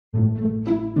Yay!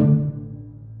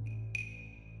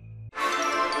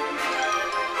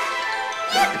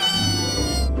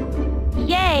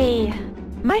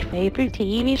 My favorite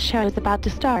TV show is about to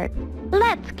start.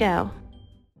 Let's go!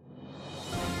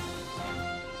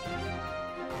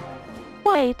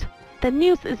 Wait, the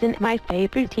news isn't my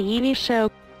favorite TV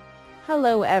show.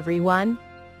 Hello everyone.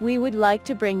 We would like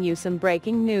to bring you some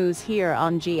breaking news here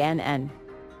on GNN.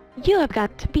 You have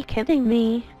got to be kidding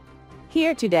me.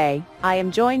 Here today, I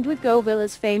am joined with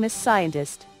Govilla's famous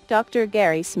scientist, Dr.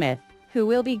 Gary Smith, who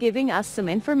will be giving us some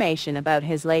information about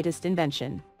his latest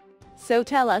invention. So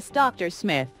tell us, Dr.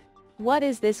 Smith, what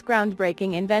is this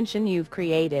groundbreaking invention you've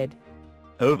created?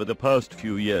 Over the past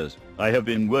few years, I have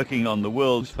been working on the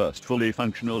world's first fully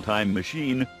functional time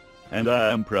machine, and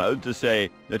I am proud to say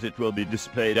that it will be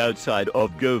displayed outside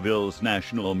of Goville's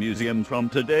National Museum from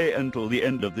today until the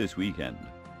end of this weekend.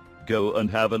 Go and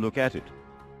have a look at it.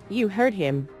 You heard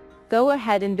him. Go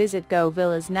ahead and visit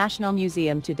Govilla's National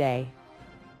Museum today.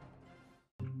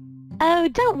 Oh,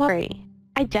 don't worry.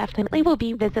 I definitely will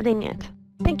be visiting it.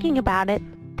 Thinking about it,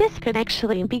 this could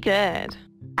actually be good.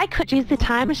 I could use the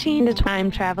time machine to time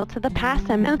travel to the past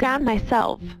and unground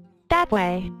myself. That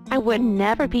way, I would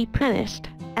never be punished,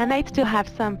 and I'd still have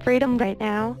some freedom right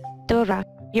now. Dora,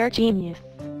 you're a genius.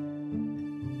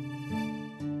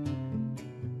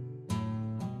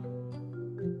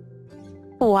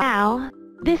 Wow,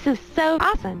 this is so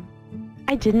awesome.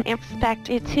 I didn't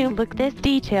expect it to look this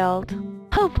detailed.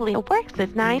 Hopefully it works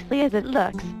as nicely as it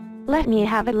looks. Let me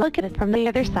have a look at it from the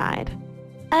other side.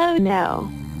 Oh no,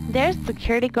 there's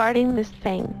security guarding this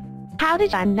thing. How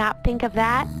did I not think of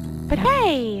that? But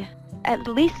hey, at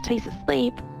least he's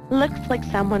asleep. Looks like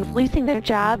someone's losing their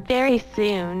job very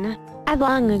soon. As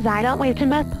long as I don't wake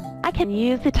him up, I can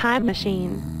use the time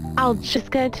machine. I'll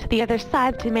just go to the other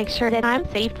side to make sure that I'm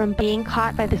safe from being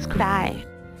caught by this guy.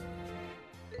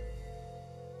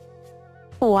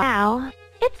 Wow,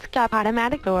 it's got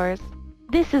automatic doors.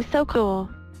 This is so cool.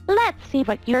 Let's see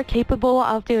what you're capable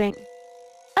of doing.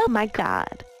 Oh my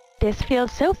god, this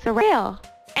feels so surreal.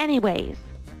 Anyways,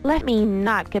 let me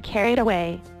not get carried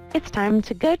away. It's time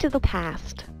to go to the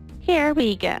past. Here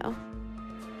we go.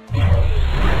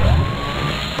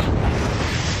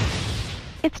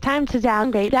 It's time to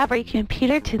downgrade every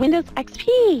computer to Windows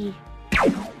XP.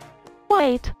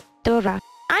 Wait, Dora,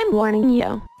 I'm warning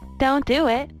you. Don't do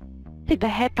it. Who the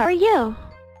heck are you?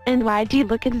 And why do you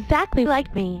look exactly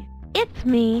like me? It's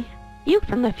me, you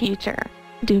from the future.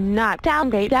 Do not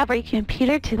downgrade every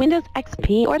computer to Windows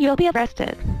XP or you'll be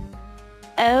arrested.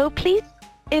 Oh please,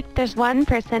 if there's one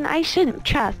person I shouldn't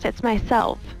trust, it's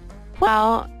myself.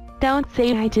 Well, don't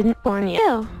say I didn't warn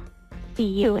you. See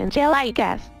you in jail, I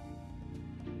guess.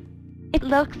 It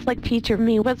looks like future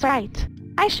me was right.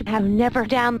 I should have never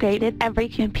downgraded every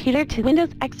computer to Windows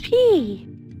XP.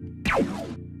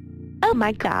 Oh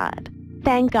my god.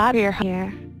 Thank God you're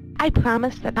here. I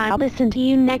promise that I'll listen to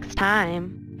you next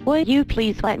time. Would you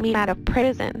please let me out of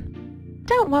prison?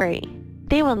 Don't worry.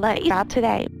 They will let you out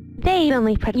today. They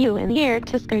only put you in here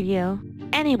to scare you.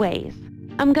 Anyways,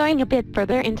 I'm going a bit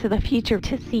further into the future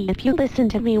to see if you listen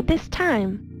to me this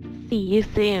time. See you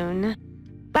soon.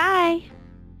 Bye!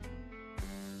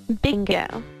 Bingo!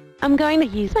 I'm going to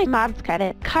use my mom's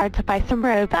credit card to buy some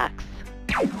Robux.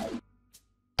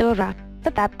 Dora,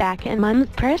 put that back in Mom's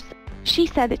purse. She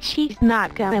said that she's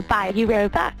not gonna buy you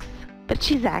Robux, but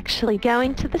she's actually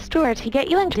going to the store to get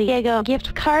you a Diego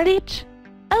gift card each.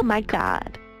 Oh my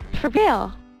god. For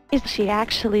real? Is she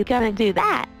actually gonna do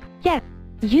that? Yes,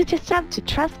 you just have to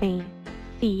trust me.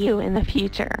 See you in the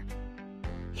future.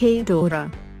 Hey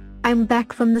Dora. I'm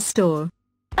back from the store.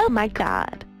 Oh my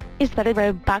god. Is that a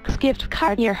Robux gift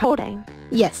card you're holding?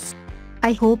 Yes.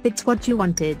 I hope it's what you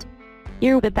wanted.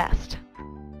 You're the best.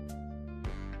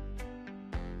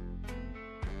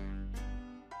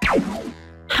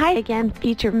 Hi again,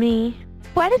 future me.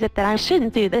 What is it that I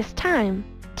shouldn't do this time?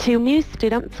 2 new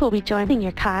students will be joining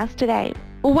your class today.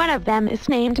 One of them is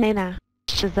named Nana.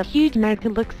 She's a huge nerd who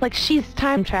looks like she's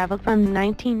time traveled from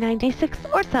 1996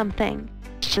 or something.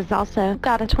 She's also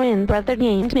got a twin brother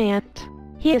named Matt.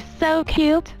 He is so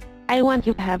cute. I want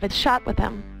you to have a shot with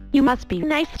him. You must be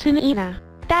nice to Nina.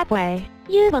 That way,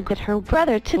 you will get her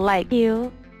brother to like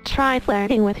you. Try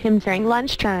flirting with him during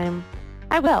lunchtime.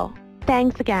 I will.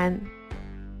 Thanks again.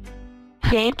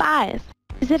 Hey guys,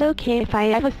 is it okay if I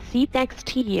have a seat next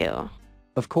to you?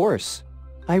 Of course.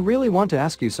 I really want to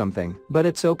ask you something, but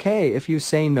it's okay if you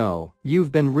say no.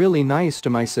 You've been really nice to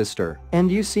my sister, and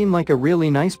you seem like a really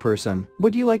nice person.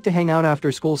 Would you like to hang out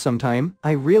after school sometime?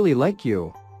 I really like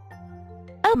you.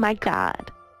 Oh my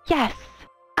god. Yes!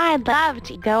 I'd love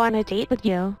to go on a date with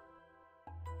you.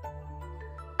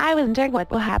 I wonder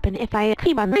what will happen if I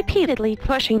keep on repeatedly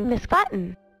pushing this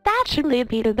button. That should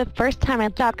lead me to the first time I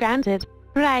got grounded,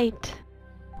 right?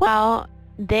 Well,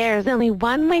 there's only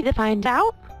one way to find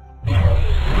out.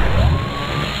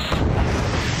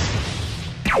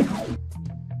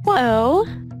 Whoa!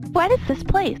 What is this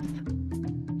place?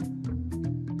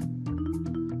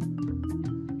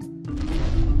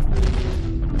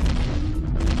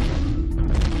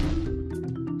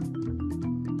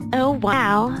 Oh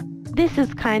wow, this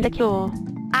is kinda cool.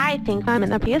 I think I'm in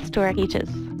the prehistoric ages.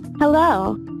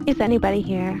 Hello, is anybody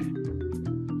here?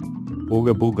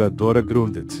 Ooga booga Dora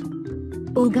grounded.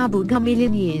 Ooga booga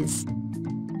million years.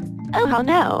 Oh hell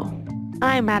no,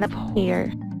 I'm out of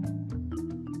here.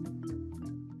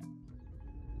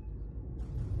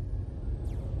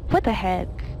 What the heck?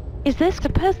 Is this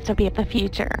supposed to be the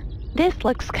future? This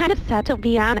looks kind of sad, to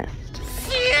be honest.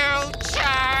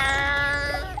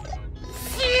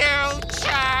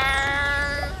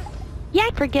 Yeah,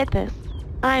 forget this.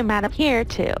 I'm out of here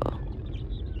too.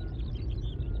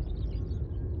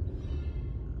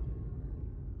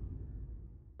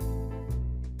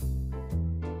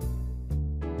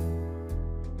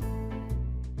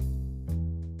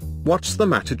 What's the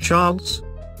matter, Charles?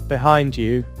 Behind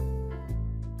you.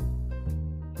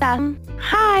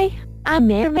 Hi. I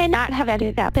may or may not have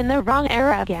ended up in the wrong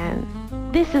era again.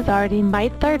 This is already my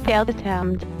third failed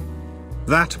attempt.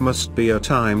 That must be a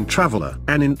time traveler,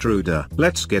 an intruder.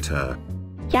 Let's get her.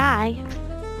 Yikes.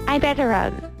 I better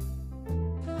run.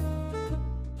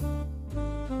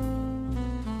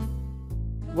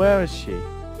 Where is she?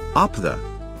 Up there.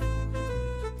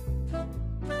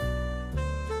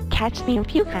 Catch me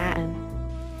if you can.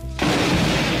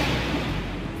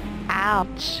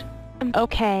 Ouch. I'm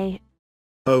okay.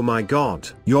 Oh my god,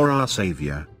 you're our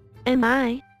savior. Am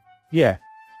I? Yeah.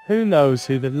 Who knows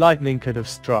who the lightning could have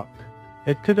struck?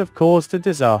 It could have caused a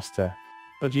disaster.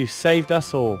 But you saved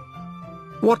us all.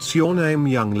 What's your name,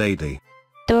 young lady?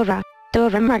 Dora.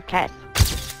 Dora Marquez.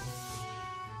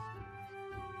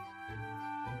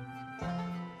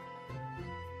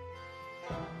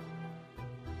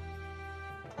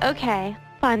 Okay,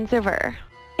 fun's over.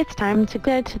 It's time to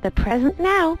go to the present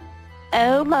now.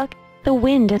 Oh look, the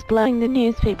wind is blowing the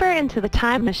newspaper into the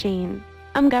time machine.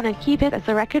 I'm gonna keep it as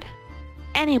a record.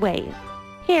 Anyways,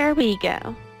 here we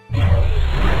go.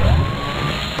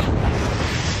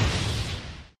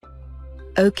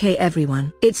 Okay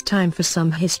everyone, it's time for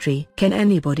some history. Can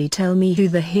anybody tell me who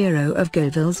the hero of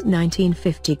Goville's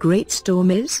 1950 Great Storm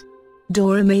is?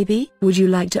 Dora maybe? Would you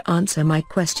like to answer my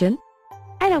question?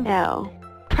 I don't know.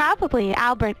 Probably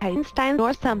Albert Einstein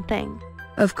or something.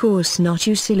 Of course not,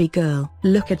 you silly girl.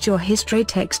 Look at your history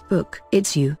textbook.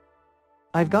 It's you.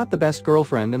 I've got the best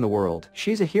girlfriend in the world.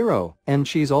 She's a hero, and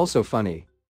she's also funny.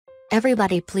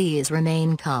 Everybody please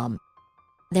remain calm.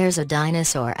 There's a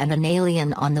dinosaur and an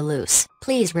alien on the loose.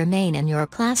 Please remain in your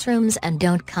classrooms and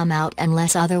don't come out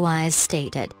unless otherwise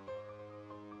stated.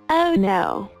 Oh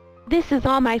no. This is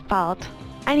all my fault.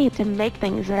 I need to make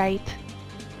things right.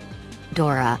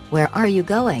 Dora, where are you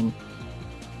going?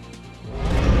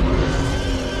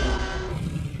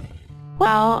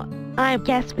 Well, I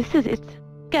guess this is it.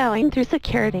 Going through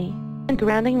security, and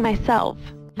grounding myself,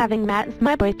 having Matt as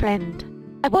my boyfriend,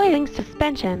 avoiding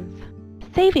suspensions,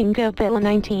 saving Goville in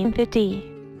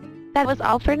 1950. That was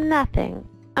all for nothing.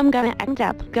 I'm gonna end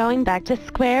up going back to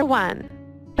square one.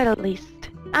 But at least,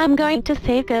 I'm going to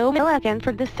save Goville again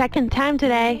for the second time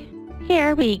today.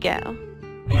 Here we go.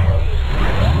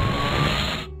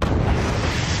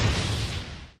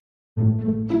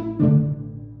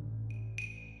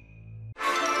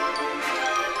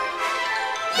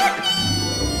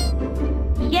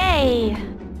 Yay!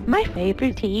 My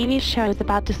favorite TV show is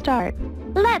about to start.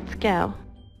 Let's go!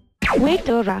 Wait,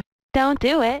 Dora. Don't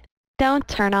do it. Don't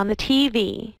turn on the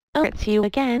TV. Oh, it's you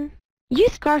again. You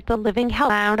scared the living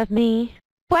hell out of me.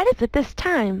 What is it this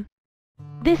time?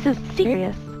 This is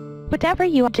serious. Whatever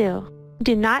you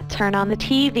do not turn on the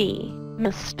TV.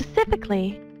 Most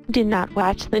specifically, do not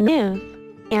watch the news.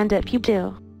 And if you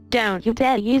do, don't you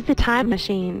dare use the time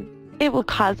machine. It will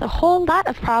cause a whole lot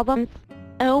of problems.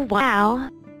 Oh wow,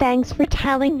 thanks for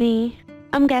telling me.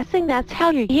 I'm guessing that's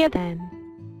how you're here then.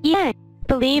 Yeah,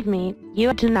 believe me,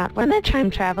 you do not want to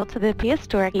time travel to the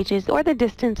prehistoric ages or the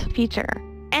distant future.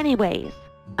 Anyways,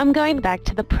 I'm going back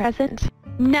to the present.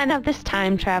 None of this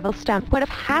time travel stuff would have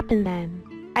happened then.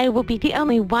 I will be the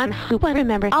only one who will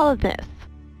remember all of this.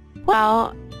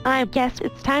 Well, I guess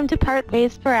it's time to part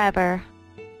ways forever.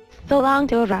 So long,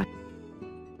 Dora.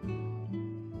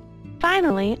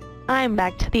 Finally, I'm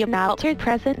back to the unaltered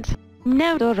present.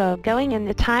 No Dora going in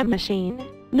the time machine.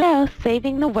 No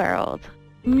saving the world.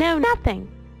 No nothing.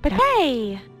 But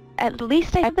hey! At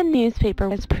least I have the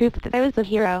newspaper as proof that I was a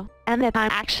hero, and that I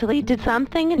actually did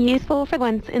something useful for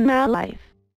once in my life.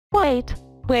 Wait,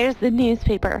 where's the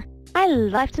newspaper? I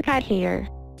left it right here.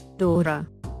 Dora,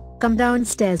 come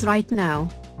downstairs right now.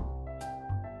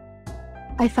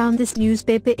 I found this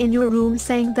newspaper in your room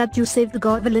saying that you saved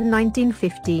Goville in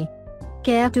 1950.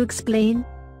 Care to explain?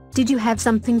 Did you have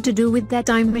something to do with that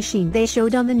time machine they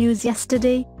showed on the news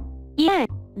yesterday? Yeah,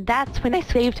 that's when I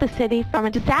saved the city from a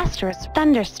disastrous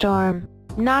thunderstorm.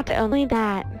 Not only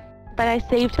that, but I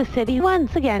saved the city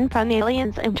once again from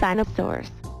aliens and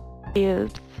dinosaurs.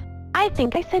 Oops. I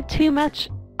think I said too much.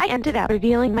 I ended up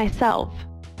revealing myself.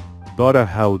 Dora,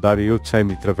 how dare you take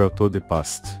me travel to the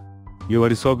past? You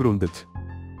are so grounded.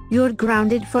 You're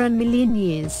grounded for 1,000,000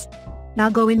 years. Now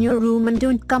go in your room and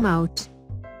don't come out.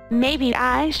 Maybe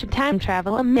I should time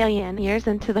travel 1,000,000 years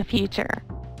into the future.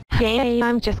 Hey,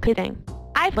 I'm just kidding.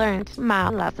 I've learned my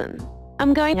lesson.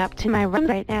 I'm going up to my room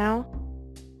right now.